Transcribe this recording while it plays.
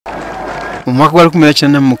Mu mwaka wa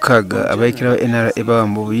 1996 abaikira NRA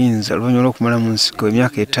ebawamba obuyinza oluvannyuma lw'okumala mu nsiko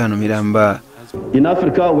emyaka 5 miramba. In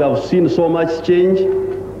Africa we have seen so much change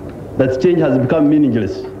that change has become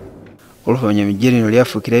meaningless. Oluvannyuma eggye lino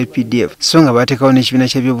lyafuukira PDF so nga baateekawo n'ekibiina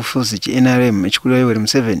ky'ebyobufuzi ki NRM ekikuulirwa Yoweri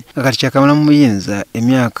Museveni nga kati kyakamala mu buyinza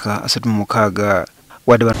emyaka 36.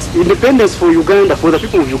 Independence for Uganda, for the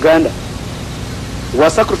people of Uganda,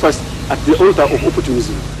 was sacrificed at the altar of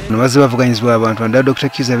opportunism. Bazze bavuganyizibwa abantu naddala Dr.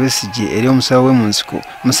 Kizza Besigye eri omusawo w'e mu nsiko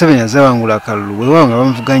Museveni azawangula akalulu bwewawo nga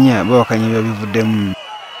bamuvuganya bawakanya ebyabivuddemu.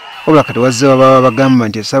 Wabula kati wazzeewo baba bagamba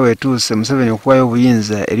nti essaawa etuuse Museveni okuwaayo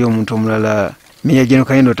obuyinza eri omuntu omulala. Maj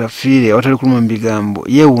Gen Otafiire awatali kuluma mu bigambo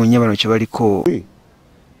yeewuunya bano kye baliko.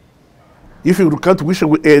 If you can't wish the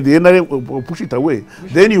NRM push it away,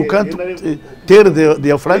 then you can't tell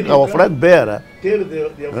our flag bearer,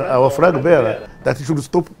 that he should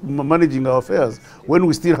stop managing our affairs when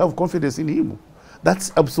we still have confidence in him.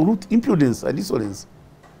 That's absolute impudence and insolence.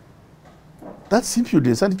 That's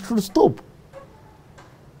impudence, and it should stop.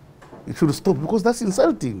 It should stop because that's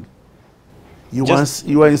insulting. You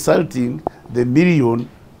are insulting the million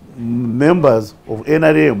members of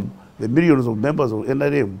NRM, the millions of members of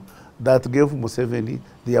NRM that gave Museveni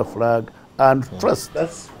their flag and trust.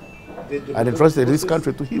 And entrusted this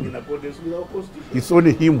country to him. It's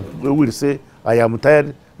only him who will say, I am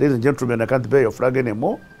tired, ladies and gentlemen, I can't bear your flag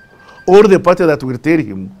anymore. Or the party that will tell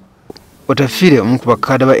him. Otafiire omu ku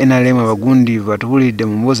bakadde ba NRM abagundiivu atubuulidde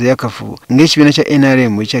mu mboozi ey'akafubo ng'ekibiina kya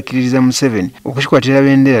NRM ekyakkiririza Museveni okukikwatira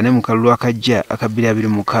bendera ne mu kalulu akajja aka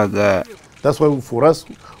 2026. That's why for us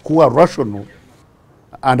who are rational,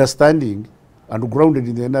 understanding and grounded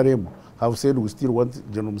in the NRM have said we still want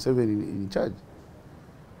General Museveni in charge.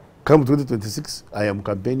 Come 2026, I am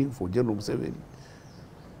campaigning for General Museveni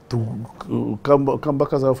to come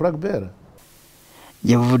back as our flag bearer.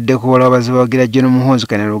 Yavuddeko wala abazibu bagira General Muhoozi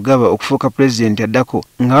Kainerugaba okufuuka pulezidenti addako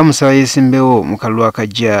nga bamusaba yeesimbewo mu kalulu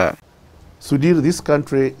akajja. Sudir, this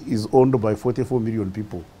country is owned by 44 million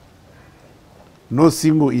people. No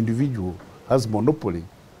single individual has monopoly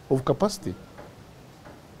of capacity.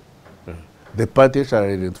 The party shall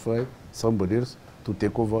identify somebody else to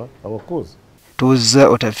take over our cause. Tuuzza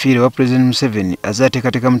Otafiire wa President Museveni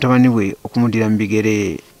azaateekateeka mutabani we okumudira mu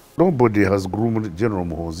bigere. Nobody has groomed General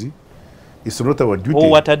Muhoozi. It's not our duty. Or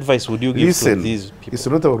what advice would you give to these people? It's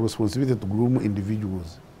not our responsibility to groom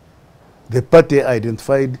individuals. The party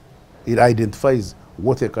identifies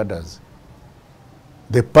what a cadres.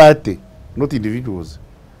 The party, not individuals.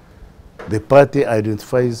 The party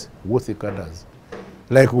identifies what a cadres.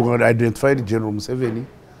 Like we identified General Museveni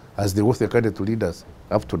as the worst candidate to lead us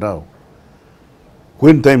up to now.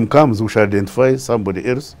 When time comes, we shall identify somebody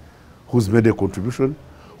else who's made a contribution,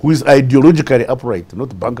 who is ideologically upright,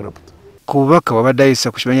 not bankrupt. Kubaka wabadde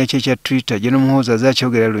ayisa ku kibanja kye kya Twitter General Muhoozi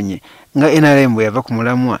azaakyogera lunye nga NRM bwe yava ku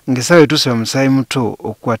mulamwa ng'essaawa etuuse bamusaayi muto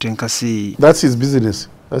okukwata enkasi. That's his business.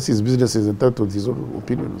 That's his business. Is entitled to his own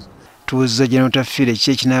opinions. Tuuzza Gen Otafiire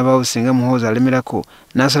kiki ekinaabaawo singa Muhoozi alemerako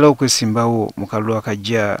n'asalawo okwesimbawo mu kalulu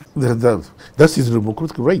akajja. That's his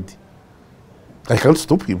democratic right. I can't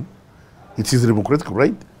stop him. It's his democratic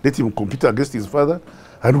right. Let him compete against his father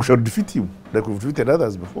and we shall defeat him like we've defeated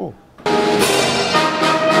others before.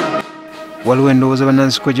 Waliwo endowooza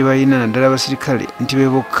bannansiko gye balina naddala abasirikale nti be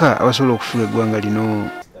bokka abasobola okufuga eggwanga lino.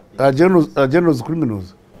 Are generals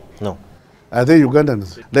criminals? No. Are they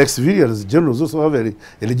Ugandans? Like civilians, generals also have a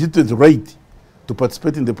legitimate right to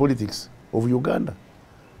participate in the politics of Uganda.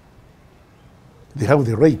 They have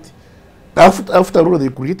the right. After all, they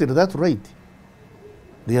created that right.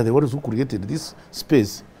 They are the ones who created this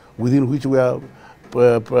space within which we are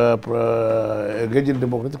engaging in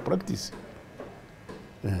democratic practice.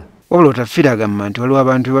 Wabula Otafiire agamba nti waliwo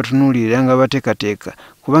abantu be batunuulira nga bateekateeka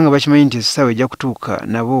kubanga bakimanyi nti essaawa ejja kutuuka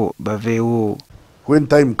nabo baveewo. When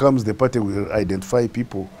time comes, the party will identify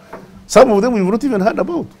people. Some of them we've not even heard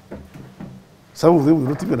about.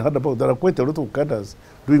 There are quite a lot of cadres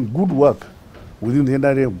doing good work within the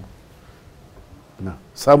NRM. Now,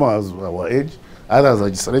 some are our age, others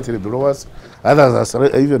are slightly below us, others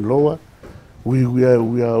are even lower. We are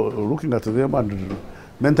looking at them and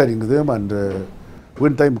mentoring them, and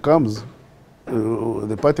when time comes,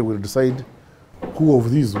 the party will decide who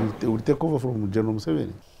of these will take over from General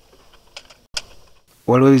Museveni.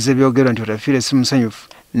 Waliwo ebize byogerwa nti Otafiire si musanyufu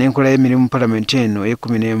n'enkola y'emirimu mu palamenti eno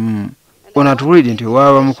e11. Ono atubuulidde nti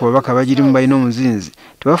waabamu ku babaka bagirimu balina omuzinzi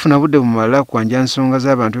tebafuna budde bumala kwanja nsonga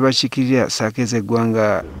z'abantu be bakiikirira saako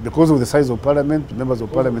ez'eggwanga. Because of the size of parliament, members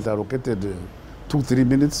of parliament are allocated 2-3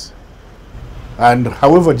 minutes, and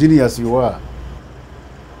however genius you are,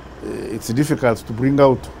 it's difficult to bring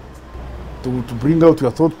out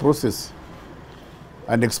your thought process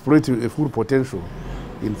and exploit a full potential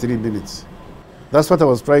in 3 minutes. That's what I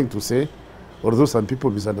was trying to say, although some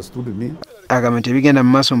people misunderstood me. Agamba nti ebigenda mu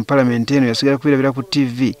maaso mu Parliament eno yasigala kubirabira ku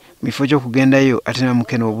TV mu kifo ky'okugendayo ate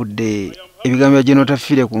namukene obudde. Ebigambo bya Gen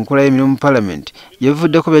Otafiire ku nkola y'emirimu mu Parliament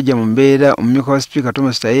yebivuddeko byajja mu mbeera omumyuka wa Speaker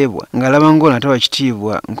Thomas Tayebwa ng'alaba ng'ono atawa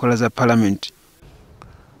kitiibwa nkola za Parliament.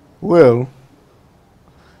 Well,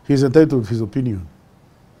 he's entitled to his opinion.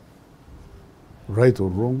 Right or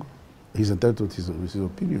wrong, he's entitled to his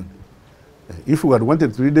opinion. If we had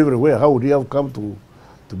wanted to read everywhere, how would he have come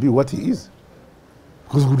to be what he is?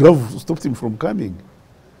 Because we would have stopped him from coming.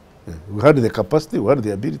 We had the capacity, we had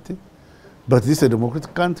the ability, but this is a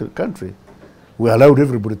democratic country. We allowed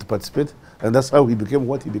everybody to participate, and that's how he became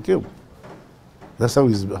what he became. That's how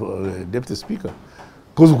he's deputy speaker.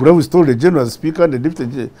 Because we could have installed the general as speaker, and the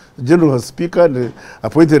deputy general as speaker, and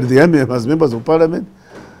appointed the army as members of parliament.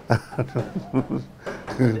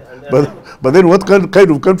 but then what kind of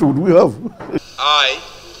country would we have?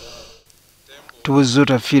 Tubuuza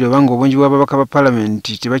Otafiire obanga obungi bw'ababaka ba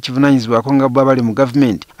Parliament tebakivunaanyizibwako nga bo abali mu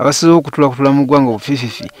gavumenti abasazeewo okutulakutula mu ggwanga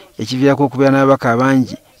obufiififi ekiviirako okubeera n'ababaka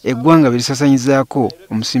abangi eggwanga bye lisasanyizaako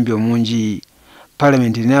omusimbi omungi.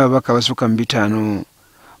 Parliament erina ababaka abasukka mu 5.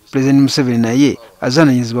 President Museveni naye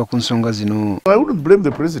azaananyizibwa ku nsonga zino. I wouldn't blame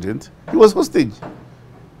the president. He was hostage.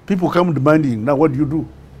 People come demanding, now what do you do?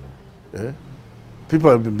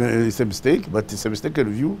 People, it's a mistake, but it's a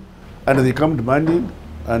mistaken view. And they come demanding,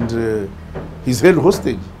 and he's held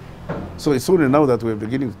hostage. So it's only now that we're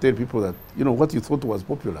beginning to tell people that, you know, what you thought was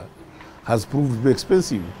popular has proved to be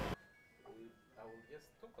expensive. I will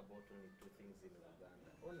just talk about only 2 things in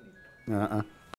Uganda. Only.